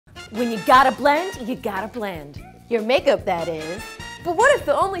When you gotta blend, you gotta blend. Your makeup, that is. But what if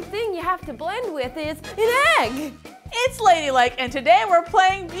the only thing you have to blend with is an egg? It's Ladylike, and today we're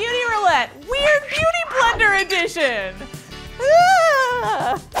playing Beauty Roulette, Weird Beauty Blender Edition.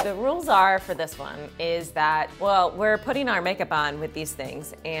 The rules are for this one is that, well, we're putting our makeup on with these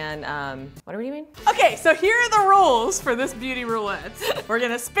things, and what are we doing? Okay, so here are the rules for this Beauty Roulette. We're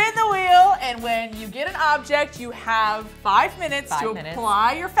gonna spin the wheel, and when you get an object, you have 5 minutes to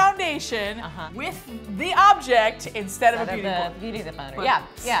apply your foundation with the object instead of a beauty blender. Beauty blender.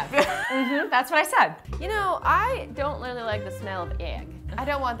 Yeah. That's what I said. You know, I don't really like the smell of egg. I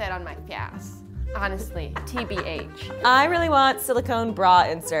don't want that on my face. Honestly, TBH. I really want silicone bra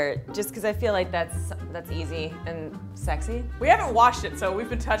insert, just because I feel like that's easy and sexy. We haven't washed it, so we've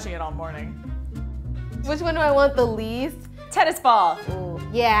been touching it all morning. Which one do I want the least? Tennis ball. Ooh.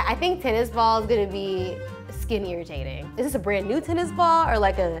 Yeah, I think tennis ball is gonna be skin irritating. Is this a brand new tennis ball or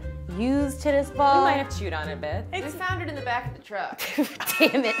like a used tennis ball? We might have chewed on it a bit. We found it in the back of the truck.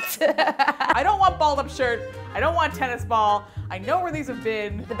 Damn it. I don't want balled up shirt. I don't want tennis ball. I know where these have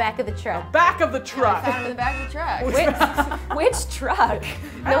been. The back of the truck. The back of the truck. We found it in the back of the truck. Which truck?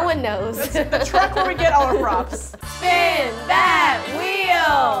 No one knows. The truck where we get all our props. Spin that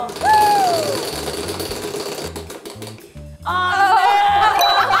wheel! Woo!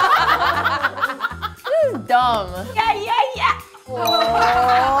 This is dumb. Yeah.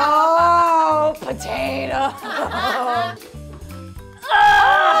 Oh, potato.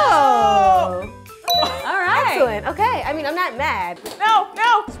 Oh! All right. Excellent. Okay. I mean, I'm not mad. No.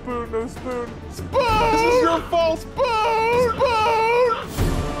 Spoon, no spoon. Spoon! This is your fault. Spoon!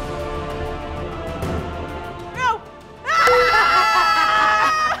 No.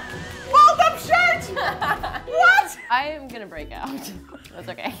 Balled up shirt. What? I am gonna break out. That's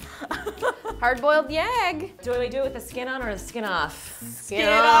okay. Hard-boiled the egg. Do we do it with the skin on or the skin off? Skin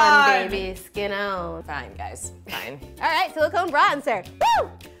on, baby. Skin on. Fine, guys. Fine. All right, silicone bra insert.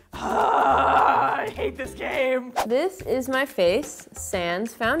 Woo! I hate this game. This is my face,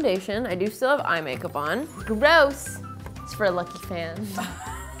 sans foundation. I do still have eye makeup on. Gross. It's for lucky fans.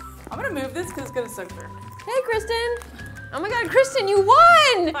 I'm gonna move this because it's gonna soak through. Hey, Kristen. Oh my God, Kristen, you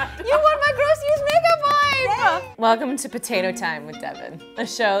won! You won my gross use makeup wipe! Welcome to Potato Time with Devin, a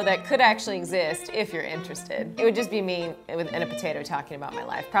show that could actually exist if you're interested. It would just be me in a potato talking about my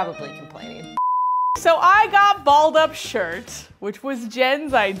life, probably complaining. So I got balled up shirt, which was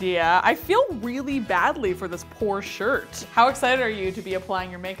Jen's idea. I feel really badly for this poor shirt. How excited are you to be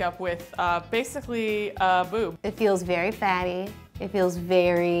applying your makeup with basically a boob? It feels very fatty. It feels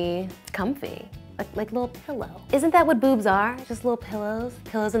very comfy. Like a little pillow. Isn't that what boobs are? Just little pillows?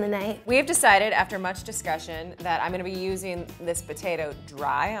 Pillows in the night? We have decided after much discussion that I'm gonna be using this potato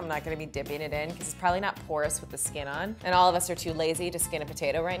dry. I'm not gonna be dipping it in because it's probably not porous with the skin on. And all of us are too lazy to skin a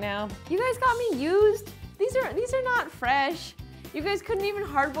potato right now. You guys got me used. These are not fresh. You guys couldn't even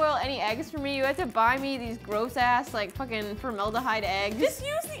hard-boil any eggs for me. You had to buy me these gross-ass, like, fucking formaldehyde eggs. Just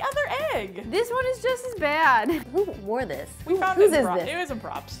use the other egg. This one is just as bad. Who wore this? We found Whose it. is this? It was in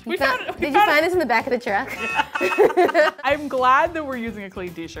props. Did you find this in the back of the truck? I'm glad that we're using a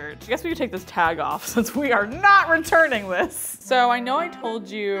clean t-shirt. I guess we could take this tag off since we are not returning this. So I know I told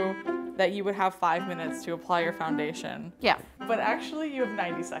you that you would have 5 minutes to apply your foundation. Yeah. But actually you have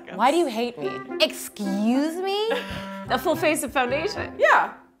 90 seconds. Why do you hate me? Excuse me? The full face of foundation.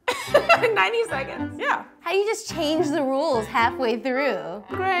 Yeah. 90 seconds. Yeah. How do you just change the rules halfway through?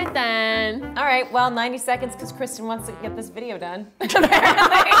 Great then. All right, well, 90 seconds because Kristen wants to get this video done. I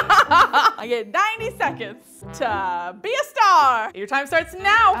get 90 seconds to be a star. Your time starts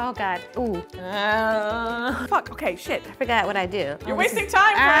now. Oh God. Ooh. Fuck, okay, shit. I forgot what I do. You're wasting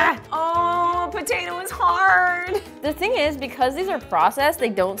time, friend. Oh, potato is hard. The thing is, because these are processed, they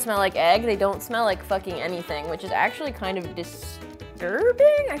don't smell like egg, they don't smell like fucking anything, which is actually kind of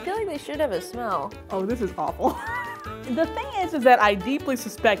disturbing. I feel like they should have a smell. Oh, this is awful. The thing is that I deeply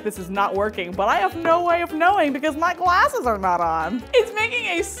suspect this is not working, but I have no way of knowing because my glasses are not on. It's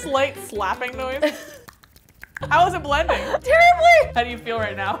making a slight slapping noise. How is it blending? Terribly! How do you feel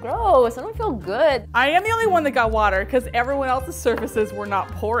right now? Gross, I don't feel good. I am the only one that got water because everyone else's surfaces were not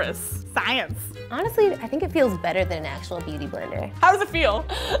porous. Science. Honestly, I think it feels better than an actual beauty blender. How does it feel?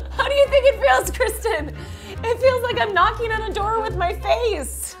 How do you think it feels, Kristen? It feels like I'm knocking on a door with my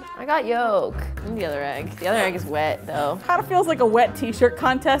face. I got yolk. And the other egg. The other egg is wet though. Kind of feels like a wet t-shirt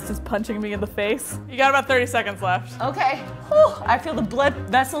contest is punching me in the face. You got about 30 seconds left. Okay. Whew, I feel the blood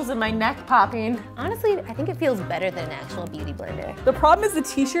vessels in my neck popping. Honestly, I think it feels better than an actual beauty blender. The problem is the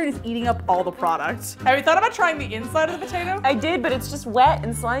t-shirt is eating up all the product. Have you thought about trying the inside of the potato? I did, but it's just wet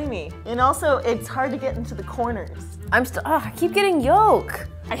and slimy. And also, it's hard to get into the corners. I keep getting yolk.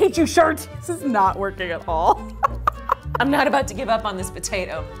 I hate you, shirt. This is not working at all. I'm not about to give up on this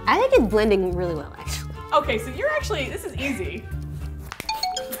potato. I think it's blending really well, actually. Okay, so you're actually, this is easy.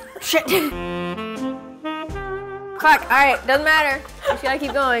 Shit. Fuck, all right, doesn't matter. Just gotta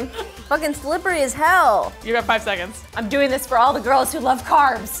keep going. Fucking slippery as hell. You got 5 seconds. I'm doing this for all the girls who love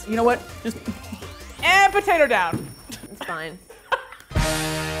carbs. You know what? Just, and potato down. It's fine.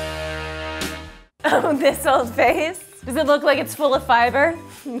 Oh, this old face. Does it look like it's full of fiber?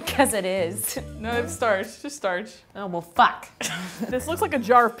 Because it is. No, it's starch, just starch. Oh, well, fuck. This looks like a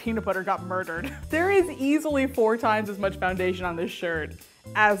jar of peanut butter got murdered. There is easily 4 times as much foundation on this shirt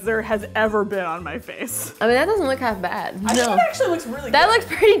as there has ever been on my face. I mean, that doesn't look half bad. I think it actually looks really good. That looks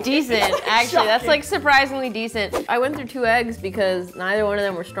pretty decent, actually. That's shocking. like surprisingly decent. I went through 2 eggs because neither one of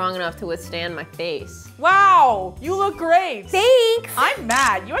them were strong enough to withstand my face. Wow, you look great. Thanks. I'm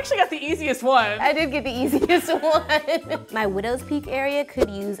mad. You actually got the easiest one. I did get the easiest one. My widow's peak area could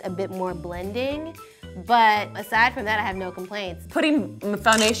use a bit more blending, but aside from that, I have no complaints. Putting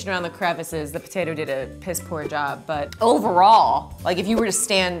foundation around the crevices, the potato did a piss poor job, but overall, like if you were to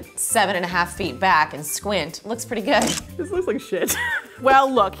stand 7.5 feet back and squint, it looks pretty good. This looks like shit.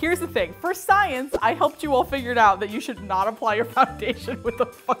 Well, look, here's the thing. For science, I helped you all figure it out that you should not apply your foundation with a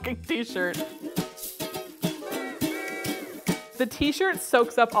fucking t-shirt. The t-shirt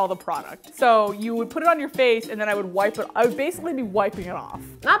soaks up all the product. So you would put it on your face and then I would wipe it. I would basically be wiping it off.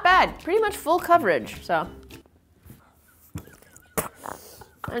 Not bad. Pretty much full coverage, so.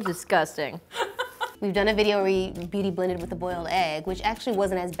 That's disgusting. We've done a video where we beauty blended with a boiled egg, which actually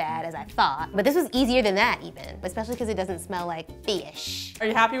wasn't as bad as I thought. But this was easier than that even, especially because it doesn't smell like fish. Are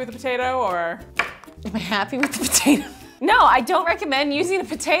you happy with the potato or? Am I happy with the potato? No, I don't recommend using a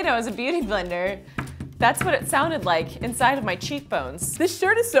potato as a beauty blender. That's what it sounded like inside of my cheekbones. This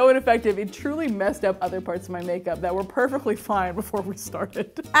shirt is so ineffective, it truly messed up other parts of my makeup that were perfectly fine before we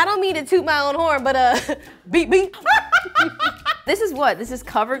started. I don't mean to toot my own horn, but beep beep. This is what? This is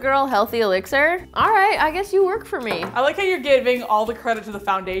CoverGirl Healthy Elixir? All right, I guess you work for me. I like how you're giving all the credit to the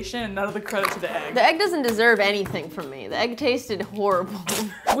foundation and none of the credit to the egg. The egg doesn't deserve anything from me. The egg tasted horrible.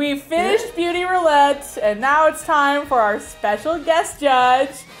 We finished Beauty Roulette, and now it's time for our special guest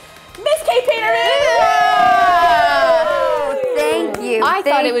judge, Miss Kate Peterman! Oh, thank you. I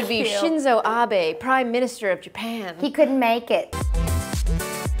thought it would be you. Shinzo Abe, Prime Minister of Japan. He couldn't make it.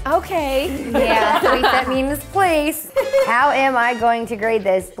 Okay. Yeah, so he set me in this place. How am I going to grade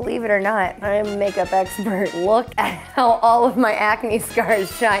this? Believe it or not, I'm a makeup expert. Look at how all of my acne scars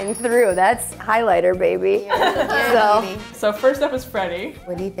shine through. That's highlighter, baby. So first up is Freddie.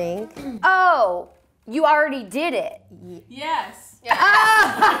 What do you think? Oh, you already did it. Yes.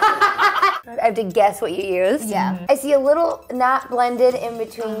 I have to guess what you used. Yeah. I see a little not blended in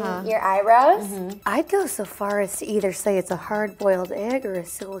between your eyebrows. I'd go so far as to either say it's a hard-boiled egg or a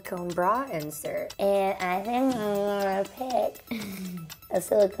silicone bra insert. And I think I'm gonna pick a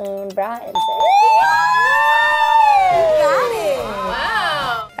silicone bra insert. Got it.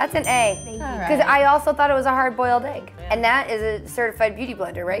 Wow. That's an A. Because I also thought it was a hard-boiled egg. And that is a certified beauty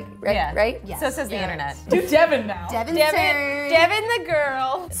blender, right? Yeah. Right? So says the internet. Do Devin now. Devin Devin the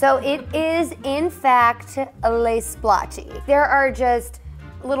girl. So it is, in fact, a lace splotchy. There are just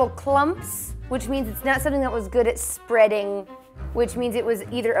little clumps, which means it's not something that was good at spreading, which means it was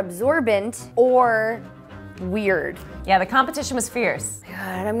either absorbent or weird. Yeah, the competition was fierce.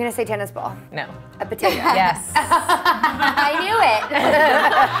 God, I'm gonna say tennis ball. No. A potato. Yes. I knew it.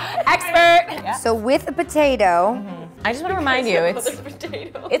 Expert. Yeah. So with a potato, I just want to remind you,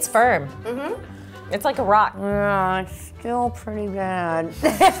 it's firm. It's like a rock. it's still pretty bad.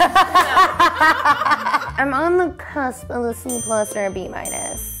 I'm on the cusp of a C+ or a B-.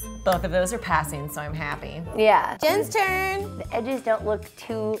 Both of those are passing, so I'm happy. Yeah. Jen's turn. The edges don't look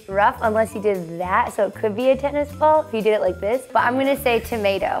too rough unless you did that, so it could be a tennis ball if you did it like this. But I'm gonna say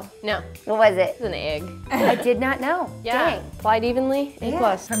tomato. No, What was it? it's an egg. I did not know. Yeah. Dang. Applied evenly, A+.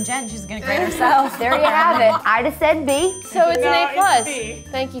 plus. From Jen, she's gonna grade herself. There you have it. I'd have said B. So it's No, an A+. it's plus. B.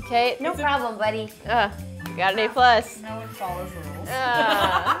 Thank you, Kate. No problem, buddy. You got an A+. plus. No one follows the rules.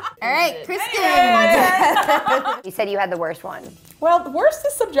 All right, Kristen. You said you had the worst one. Well, the worst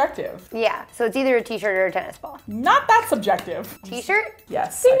is subjective. Yeah, so it's either a t-shirt or a tennis ball. Not that subjective. T-shirt?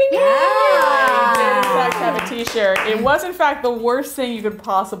 Yes. Yeah. I did in fact have a t-shirt. It was in fact the worst thing you could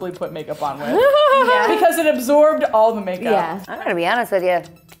possibly put makeup on with. Because it absorbed all the makeup. Yeah. I'm gonna be honest with you.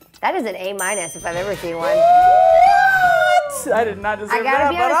 That is an A- if I've ever seen one. I did not deserve I gotta that,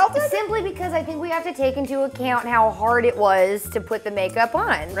 be but I'll honest, take it. simply because I think we have to take into account how hard it was to put the makeup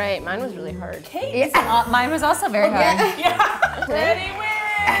on. Right, mine was really hard. Mine was also very hard. Yeah. Ready, win!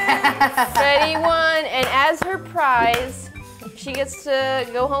 Freddie won, and as her prize, she gets to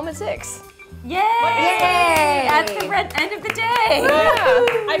go home at 6. Yay! At the end of the day.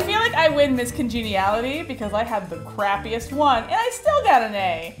 Yeah. I feel like I win Miss Congeniality because I had the crappiest one, and I still got an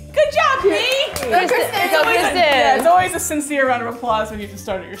A. Good job, me! It's always a sincere round of applause when you have to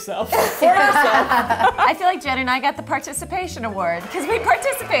start it yourself. For yourself. I feel like Jen and I got the participation award because we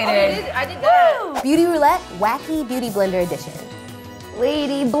participated. I did that. Woo! Beauty Roulette Wacky Beauty Blender Edition.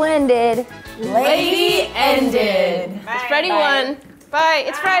 Lady blended. Lady ended. It's Freddie won. Bye.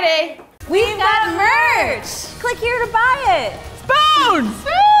 It's Friday. We've got merch. Click here to buy it. Spoon!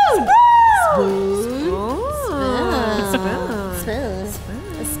 Spoon! Spoon.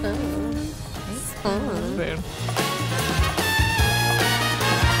 Spoon.